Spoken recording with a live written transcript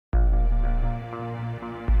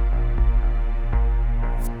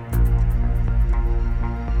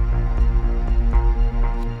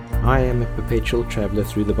I am a perpetual traveler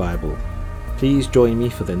through the Bible. Please join me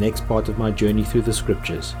for the next part of my journey through the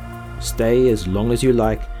scriptures. Stay as long as you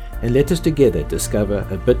like and let us together discover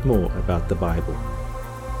a bit more about the Bible.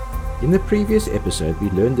 In the previous episode,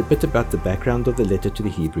 we learned a bit about the background of the letter to the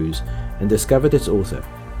Hebrews and discovered its author,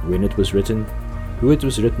 when it was written, who it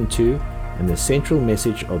was written to, and the central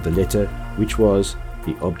message of the letter, which was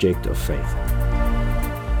the object of faith.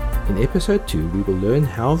 In episode 2, we will learn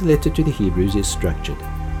how the letter to the Hebrews is structured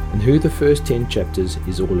and who the first 10 chapters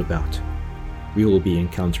is all about. We will be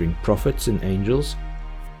encountering prophets and angels,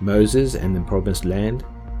 Moses and the promised land,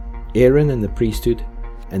 Aaron and the priesthood,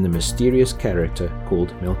 and the mysterious character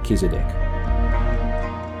called Melchizedek.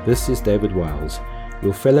 This is David Wiles,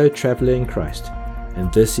 your fellow traveler in Christ,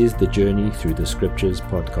 and this is the Journey Through the Scriptures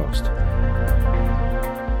podcast.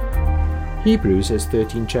 Hebrews has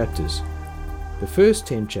 13 chapters. The first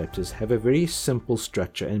 10 chapters have a very simple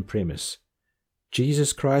structure and premise.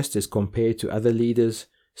 Jesus Christ is compared to other leaders,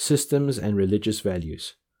 systems, and religious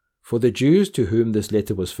values. For the Jews to whom this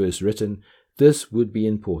letter was first written, this would be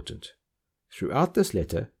important. Throughout this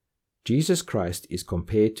letter, Jesus Christ is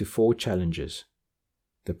compared to 4 challenges: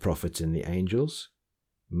 the prophets and the angels,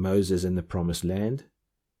 Moses and the promised land,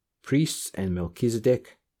 priests and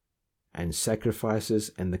Melchizedek, and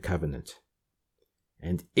sacrifices and the covenant.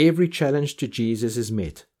 And every challenge to Jesus is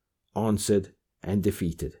met, answered, and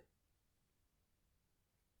defeated.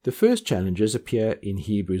 The first challenges appear in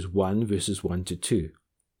Hebrews 1 verses 1 to 2.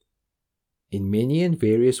 In many and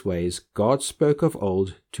various ways God spoke of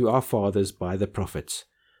old to our fathers by the prophets,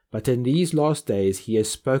 but in these last days he has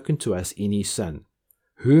spoken to us in his Son,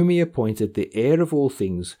 whom he appointed the heir of all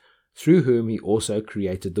things, through whom he also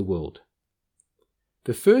created the world.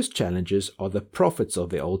 The first challenges are the prophets of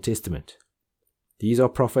the Old Testament. These are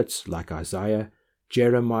prophets like Isaiah,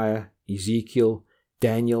 Jeremiah, Ezekiel,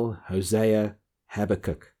 Daniel, Hosea,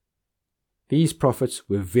 Habakkuk. These prophets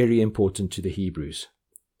were very important to the Hebrews.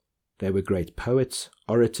 They were great poets,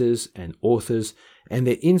 orators, and authors, and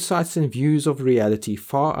their insights and views of reality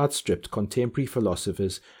far outstripped contemporary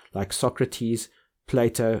philosophers like Socrates,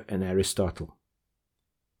 Plato, and Aristotle.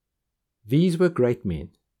 These were great men,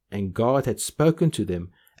 and God had spoken to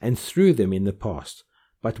them and through them in the past,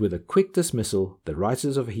 but with a quick dismissal, the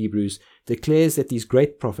writers of Hebrews declares that these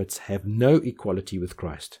great prophets have no equality with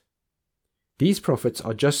Christ. These prophets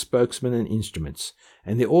are just spokesmen and instruments,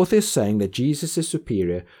 and the author is saying that Jesus is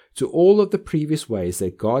superior to all of the previous ways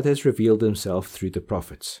that God has revealed himself through the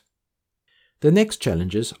prophets. The next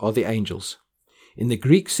challenges are the angels. In the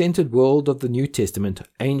Greek-centered world of the New Testament,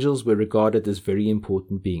 angels were regarded as very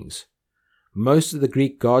important beings. Most of the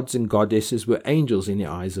Greek gods and goddesses were angels in the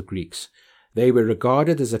eyes of Greeks. They were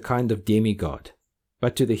regarded as a kind of demigod.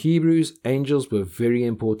 But to the Hebrews, angels were very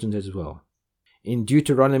important as well. In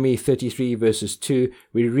Deuteronomy 33 verses 2,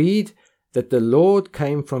 we read that the Lord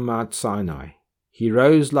came from Mount Sinai. He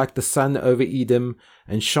rose like the sun over Edom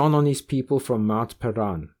and shone on his people from Mount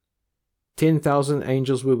Paran. 10,000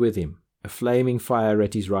 angels were with him, a flaming fire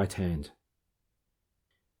at his right hand.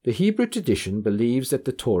 The Hebrew tradition believes that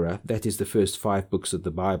the Torah, that is the first 5 books of the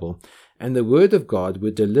Bible, and the Word of God were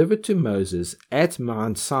delivered to Moses at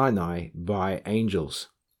Mount Sinai by angels.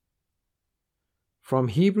 From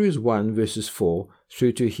Hebrews 1 verses 4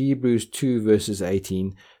 through to Hebrews 2 verses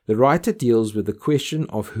 18, the writer deals with the question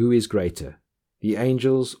of who is greater, the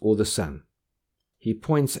angels or the Son. He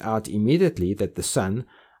points out immediately that the Son,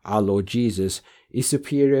 our Lord Jesus, is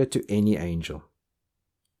superior to any angel.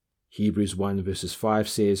 Hebrews 1 verses 5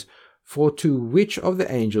 says, "For to which of the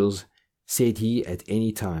angels said he at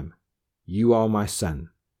any time, 'You are my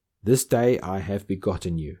Son, this day I have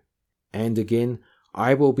begotten you'? And again,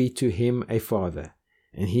 'I will be to him a father,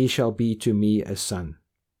 and he shall be to me a son'?"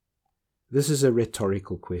 This is a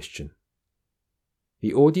rhetorical question.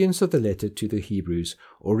 The audience of the letter to the Hebrews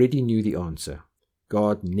already knew the answer.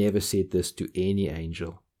 God never said this to any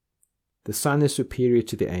angel. The Son is superior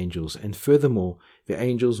to the angels, and furthermore, the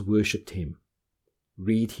angels worshipped him.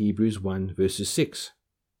 Read Hebrews 1 verses 6.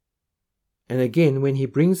 And again, when he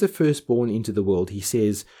brings the firstborn into the world, he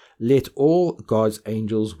says, "Let all God's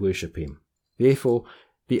angels worship him." Therefore,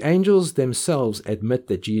 the angels themselves admit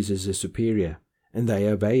that Jesus is superior, and they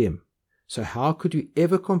obey him. So how could you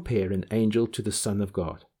ever compare an angel to the Son of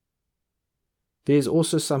God? There is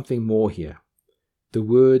also something more here. The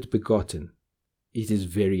word begotten. It is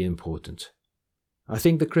very important. I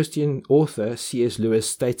think the Christian author C.S. Lewis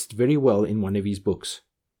states it very well in one of his books.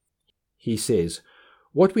 He says,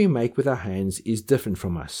 "What we make with our hands is different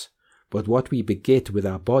from us, but what we beget with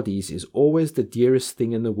our bodies is always the dearest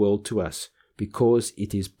thing in the world to us, because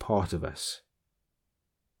it is part of us."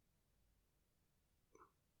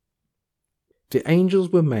 The angels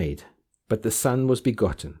were made, but the Son was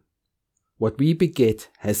begotten. What we beget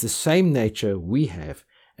has the same nature we have,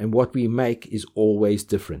 and what we make is always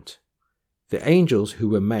different. The angels who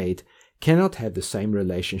were made cannot have the same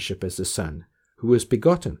relationship as the Son, who was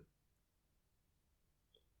begotten.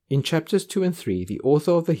 In chapters 2 and 3, the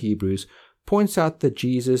author of the Hebrews points out that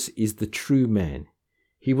Jesus is the true man.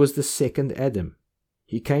 He was the second Adam.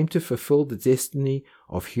 He came to fulfill the destiny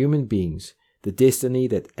of human beings, the destiny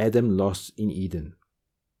that Adam lost in Eden.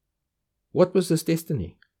 What was this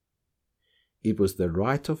destiny? It was the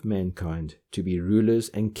right of mankind to be rulers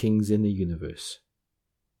and kings in the universe.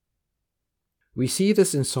 We see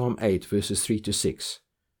this in Psalm 8, verses 3 to 6,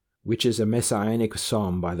 which is a messianic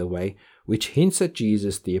psalm, by the way, which hints at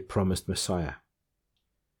Jesus, the promised Messiah.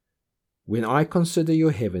 When I consider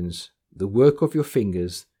your heavens, the work of your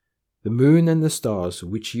fingers, the moon and the stars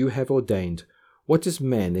which you have ordained, what is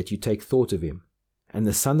man that you take thought of him, and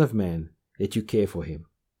the Son of Man that you care for him?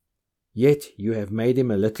 Yet you have made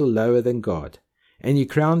him a little lower than God, and you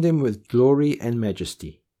crowned him with glory and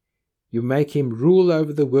majesty. You make him rule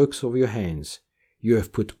over the works of your hands. You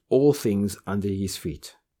have put all things under his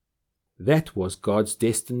feet. That was God's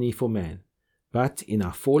destiny for man, but in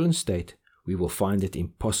our fallen state we will find it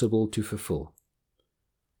impossible to fulfill.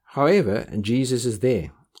 However, Jesus is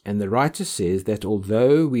there, and the writer says that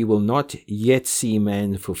although we will not yet see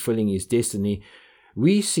man fulfilling his destiny,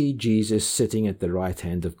 we see Jesus sitting at the right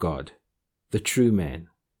hand of God, the true man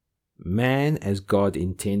as God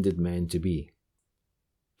intended man to be.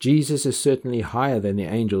 Jesus is certainly higher than the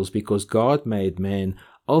angels because God made man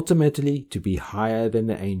ultimately to be higher than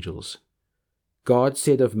the angels. God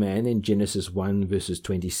said of man in Genesis 1 verses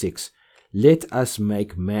 26, "Let us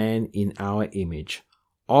make man in our image,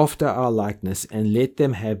 after our likeness, and let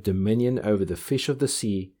them have dominion over the fish of the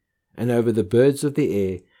sea, and over the birds of the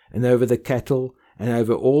air, and over the cattle, and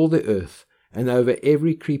over all the earth, and over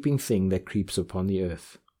every creeping thing that creeps upon the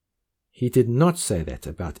earth." He did not say that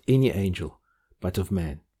about any angel, but of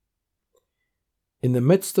man. In the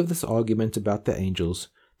midst of this argument about the angels,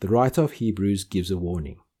 the writer of Hebrews gives a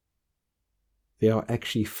warning. There are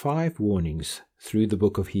actually 5 warnings through the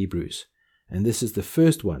book of Hebrews, and this is the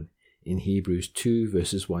first one in Hebrews 2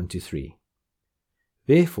 verses 1 to 3.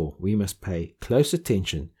 Therefore, we must pay close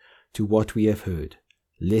attention to what we have heard,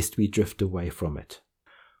 lest we drift away from it.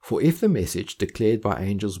 For if the message declared by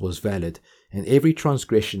angels was valid, and every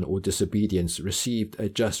transgression or disobedience received a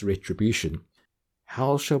just retribution,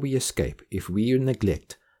 how shall we escape if we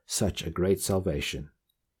neglect such a great salvation?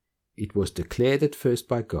 It was declared at first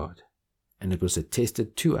by God, and it was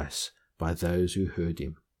attested to us by those who heard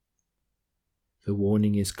him. The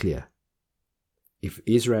warning is clear. If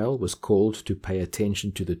Israel was called to pay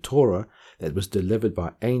attention to the Torah that was delivered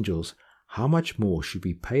by angels, how much more should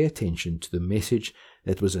we pay attention to the message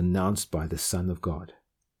that was announced by the Son of God?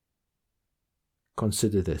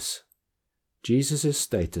 Consider this. Jesus'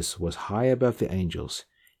 status was high above the angels,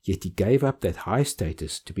 yet he gave up that high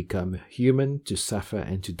status to become human, to suffer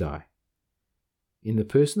and to die. In the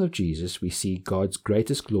person of Jesus, we see God's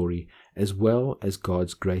greatest glory as well as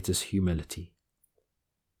God's greatest humility.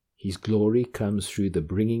 His glory comes through the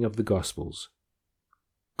bringing of the Gospels,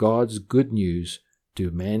 God's good news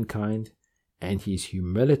to mankind, and his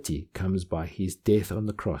humility comes by his death on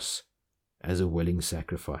the cross as a willing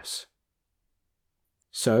sacrifice.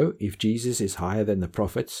 So, if Jesus is higher than the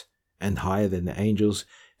prophets and higher than the angels,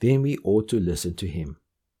 then we ought to listen to him.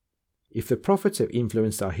 If the prophets have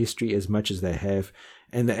influenced our history as much as they have,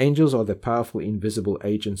 and the angels are the powerful invisible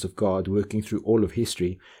agents of God working through all of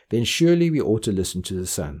history, then surely we ought to listen to the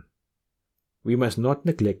Son. We must not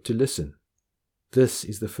neglect to listen. This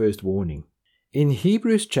is the first warning. In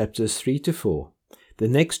Hebrews chapters 3 to 4, the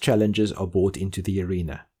next challenges are brought into the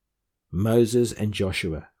arena: Moses and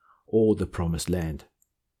Joshua, or the Promised Land.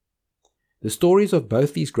 The stories of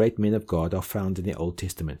both these great men of God are found in the Old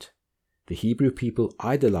Testament. The Hebrew people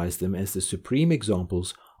idolized them as the supreme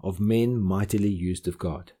examples of men mightily used of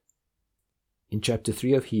God. In chapter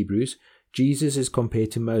 3 of Hebrews, Jesus is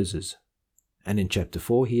compared to Moses, and in chapter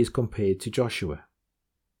 4 he is compared to Joshua.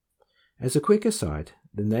 As a quick aside,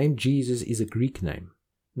 the name Jesus is a Greek name,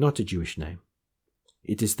 not a Jewish name.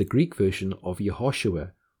 It is the Greek version of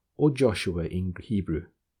Yehoshua or Joshua in Hebrew.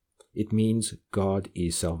 It means God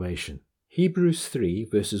is salvation. Hebrews 3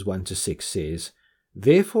 verses 1 to 6 says,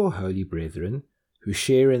 "Therefore, holy brethren, who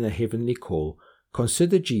share in the heavenly call,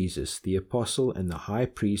 consider Jesus, the apostle and the high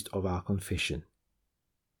priest of our confession.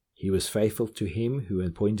 He was faithful to him who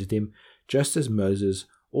appointed him, just as Moses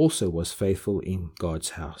also was faithful in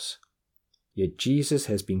God's house. Yet Jesus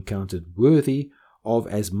has been counted worthy of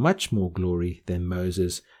as much more glory than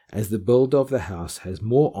Moses, as the builder of the house has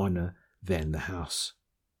more honor than the house.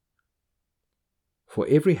 For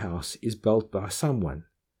every house is built by someone,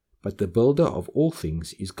 but the builder of all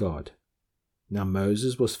things is God. Now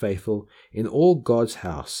Moses was faithful in all God's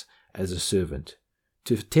house as a servant,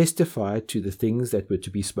 to testify to the things that were to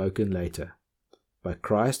be spoken later. But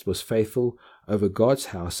Christ was faithful over God's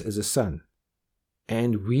house as a son.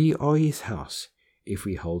 And we are his house, if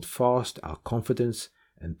we hold fast our confidence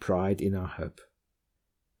and pride in our hope.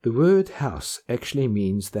 The word house actually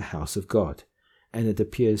means the house of God, and it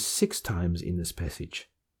appears 6 times in this passage.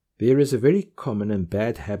 There is a very common and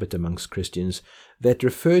bad habit amongst Christians that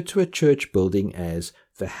refer to a church building as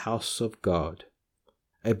the house of God.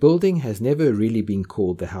 A building has never really been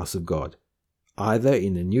called the house of God, either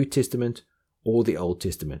in the New Testament or the Old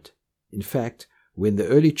Testament. In fact, when the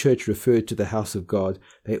early church referred to the house of God,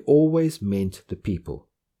 they always meant the people.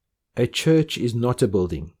 A church is not a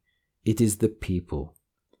building, it is the people.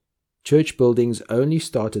 Church buildings only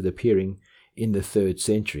started appearing in the 3rd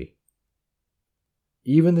century.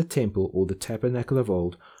 Even the temple or the tabernacle of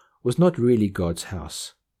old was not really God's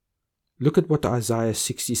house. Look at what Isaiah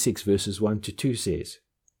 66 verses 1 to 2 says.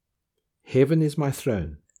 Heaven is my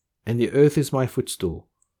throne, and the earth is my footstool.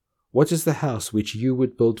 What is the house which you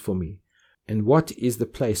would build for me, and what is the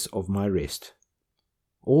place of my rest?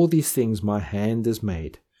 All these things my hand has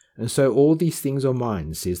made, and so all these things are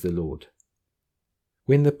mine, says the Lord.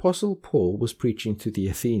 When the Apostle Paul was preaching to the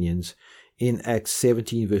Athenians in Acts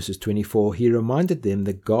 17 verses 24, he reminded them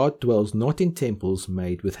that God dwells not in temples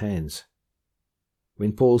made with hands.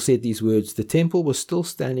 When Paul said these words, the temple was still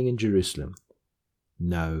standing in Jerusalem.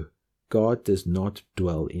 No, God does not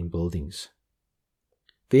dwell in buildings.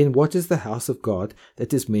 Then what is the house of God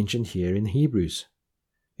that is mentioned here in Hebrews?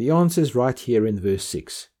 The answer is right here in verse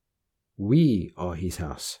 6. We are his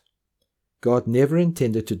house. God never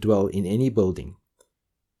intended to dwell in any building.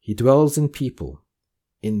 He dwells in people,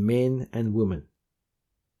 in men and women.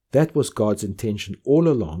 That was God's intention all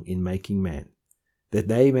along in making man, that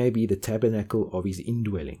they may be the tabernacle of his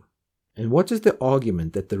indwelling. And what is the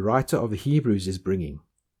argument that the writer of Hebrews is bringing?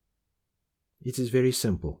 It is very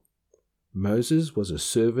simple. Moses was a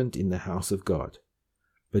servant in the house of God,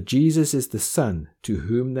 but Jesus is the Son to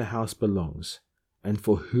whom the house belongs and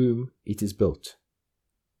for whom it is built.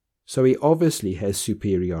 So he obviously has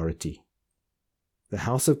superiority. The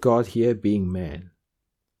house of God here being man.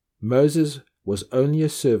 Moses was only a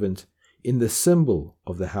servant in the symbol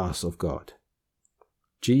of the house of God.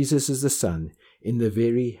 Jesus is the Son in the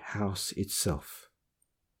very house itself.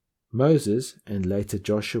 Moses, and later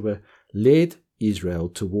Joshua, led Israel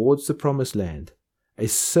towards the promised land, a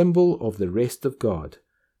symbol of the rest of God,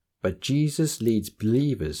 but Jesus leads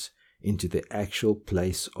believers into the actual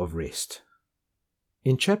place of rest.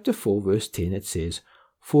 In chapter 4 verse 10 it says,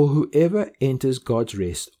 For whoever enters God's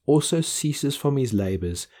rest also ceases from his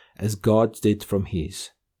labors as God did from his.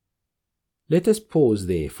 Let us pause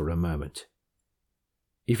there for a moment.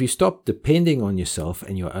 If you stop depending on yourself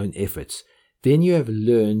and your own efforts, then you have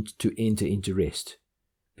learned to enter into rest,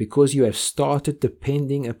 because you have started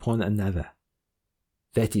depending upon another.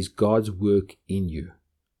 That is God's work in you.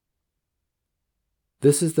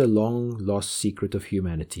 This is the long-lost secret of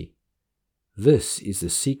humanity. This is the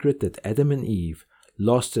secret that Adam and Eve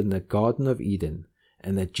lost in the Garden of Eden,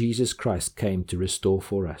 and that Jesus Christ came to restore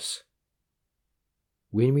for us.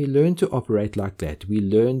 When we learn to operate like that, we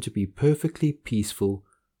learn to be perfectly peaceful,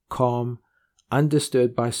 calm,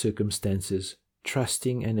 undisturbed by circumstances,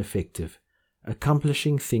 trusting and effective,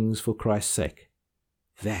 accomplishing things for Christ's sake.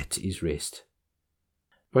 That is rest.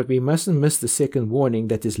 But we mustn't miss the second warning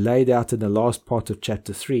that is laid out in the last part of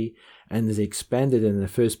chapter 3 and is expanded in the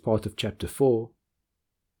first part of chapter 4.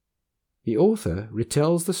 The author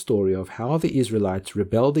retells the story of how the Israelites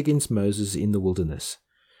rebelled against Moses in the wilderness,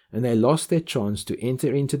 and they lost their chance to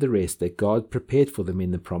enter into the rest that God prepared for them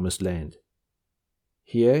in the promised land.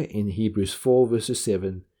 Here in Hebrews 4 verses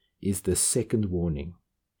 7 is the second warning.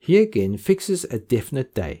 He again fixes a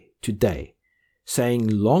definite day, today, saying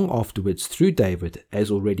long afterwards through David,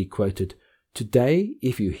 as already quoted, Today,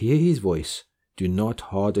 if you hear his voice, do not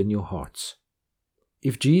harden your hearts.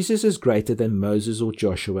 If Jesus is greater than Moses or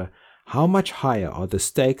Joshua, how much higher are the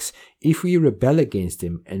stakes if we rebel against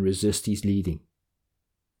him and resist his leading?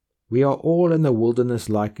 We are all in a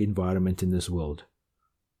wilderness-like environment in this world,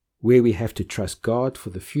 where we have to trust God for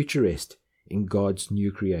the future rest in God's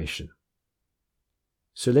new creation.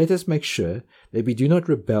 So let us make sure that we do not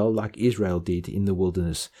rebel like Israel did in the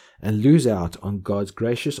wilderness and lose out on God's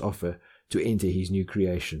gracious offer to enter his new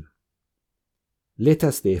creation. Let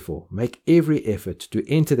us therefore make every effort to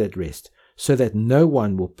enter that rest, so that no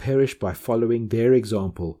one will perish by following their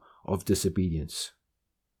example of disobedience.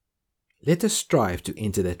 Let us strive to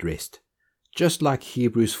enter that rest, just like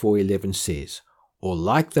Hebrews 4:11 says, or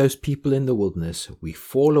like those people in the wilderness, we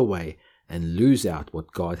fall away and lose out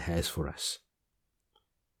what God has for us.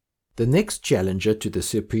 The next challenger to the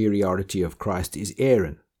superiority of Christ is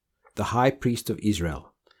Aaron, the high priest of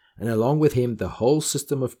Israel, and along with him the whole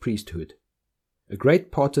system of priesthood. A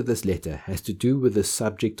great part of this letter has to do with the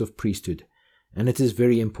subject of priesthood, and it is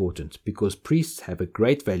very important because priests have a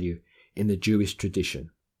great value in the Jewish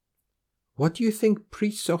tradition. What do you think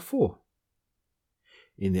priests are for?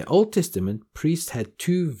 In the Old Testament, priests had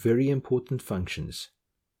two very important functions.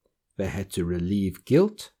 They had to relieve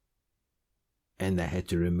guilt, and they had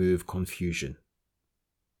to remove confusion.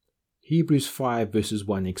 Hebrews 5 verses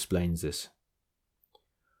 1 explains this.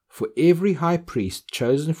 For every high priest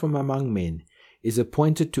chosen from among men is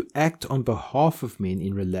appointed to act on behalf of men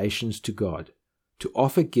in relations to God, to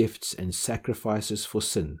offer gifts and sacrifices for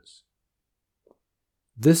sins.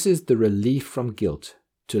 This is the relief from guilt,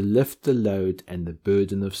 to lift the load and the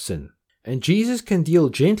burden of sin. And Jesus can deal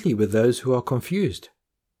gently with those who are confused.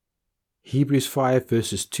 Hebrews 5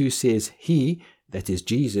 verses 2 says, He, that is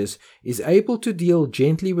Jesus, is able to deal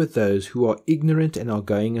gently with those who are ignorant and are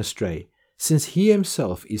going astray, since He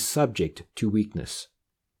Himself is subject to weakness.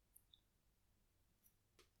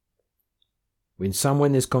 When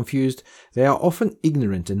someone is confused, they are often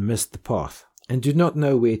ignorant and miss the path, and do not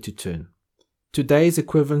know where to turn. Today's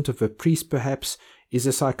equivalent of a priest, perhaps, is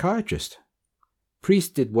a psychiatrist. Priests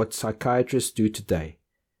did what psychiatrists do today.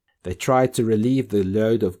 They tried to relieve the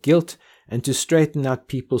load of guilt and to straighten out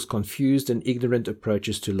people's confused and ignorant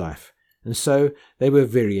approaches to life, and so they were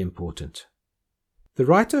very important. The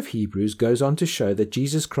writer of Hebrews goes on to show that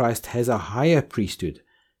Jesus Christ has a higher priesthood,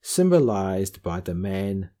 symbolized by the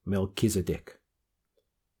man Melchizedek.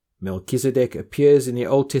 Melchizedek appears in the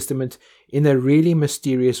Old Testament in a really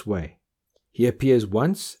mysterious way. He appears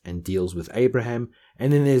once and deals with Abraham,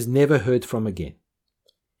 and then is never heard from again.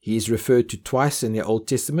 He is referred to twice in the Old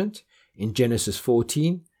Testament, in Genesis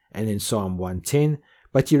 14 and in Psalm 110,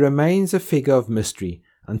 but he remains a figure of mystery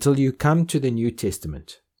until you come to the New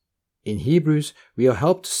Testament. In Hebrews, we are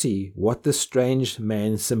helped to see what this strange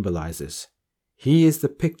man symbolizes. He is the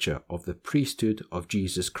picture of the priesthood of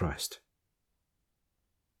Jesus Christ.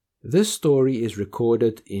 This story is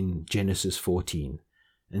recorded in Genesis 14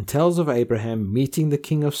 and tells of Abraham meeting the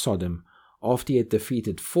king of Sodom after he had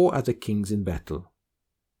defeated 4 other kings in battle.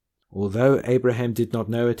 Although Abraham did not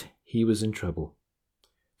know it, he was in trouble.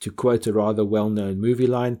 To quote a rather well-known movie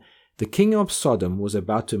line, the king of Sodom was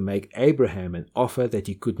about to make Abraham an offer that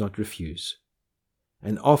he could not refuse.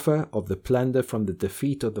 An offer of the plunder from the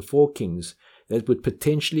defeat of the 4 kings that would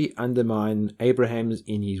potentially undermine Abraham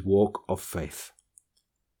in his walk of faith.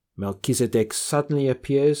 Melchizedek suddenly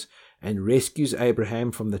appears and rescues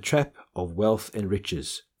Abraham from the trap of wealth and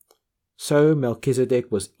riches. So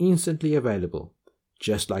Melchizedek was instantly available,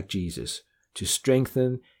 just like Jesus, to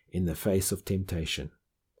strengthen in the face of temptation.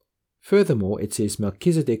 Furthermore, it says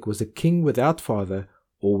Melchizedek was a king without father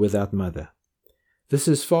or without mother. This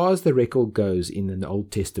is as far as the record goes in the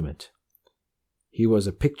Old Testament. He was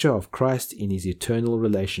a picture of Christ in his eternal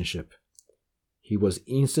relationship. He was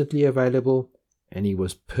instantly available, and he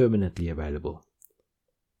was permanently available.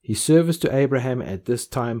 His service to Abraham at this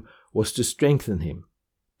time was to strengthen him,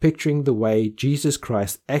 picturing the way Jesus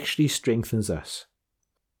Christ actually strengthens us.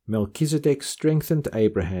 Melchizedek strengthened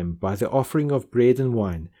Abraham by the offering of bread and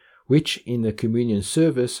wine, which in the communion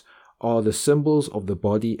service are the symbols of the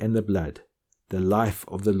body and the blood, the life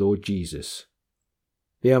of the Lord Jesus.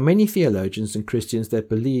 There are many theologians and Christians that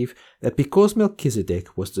believe that because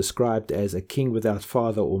Melchizedek was described as a king without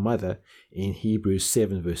father or mother in Hebrews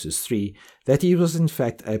 7 verses 3, that he was in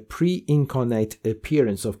fact a pre-incarnate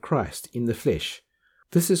appearance of Christ in the flesh.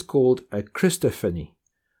 This is called a Christophany,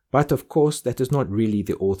 but of course that is not really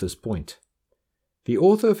the author's point. The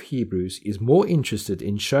author of Hebrews is more interested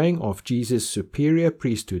in showing off Jesus' superior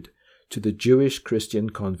priesthood to the Jewish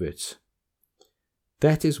Christian converts.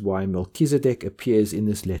 That is why Melchizedek appears in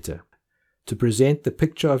this letter, to present the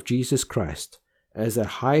picture of Jesus Christ as a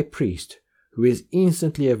high priest who is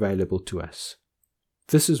instantly available to us.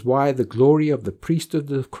 This is why the glory of the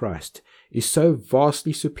priesthood of Christ is so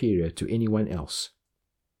vastly superior to anyone else.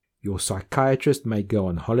 Your psychiatrist may go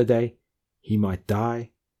on holiday, he might die,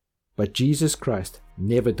 but Jesus Christ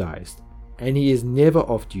never dies, and he is never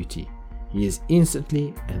off duty. He is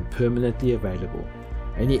instantly and permanently available,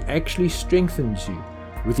 and he actually strengthens you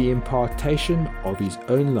with the impartation of his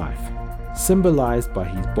own life, symbolized by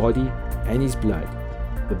his body and his blood,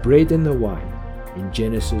 the bread and the wine, in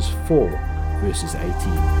Genesis 4 verses 18.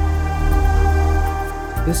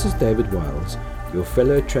 This is David Wiles, your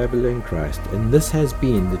fellow traveler in Christ, and this has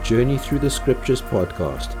been the Journey Through the Scriptures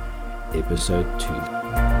podcast. Episode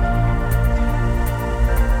 2.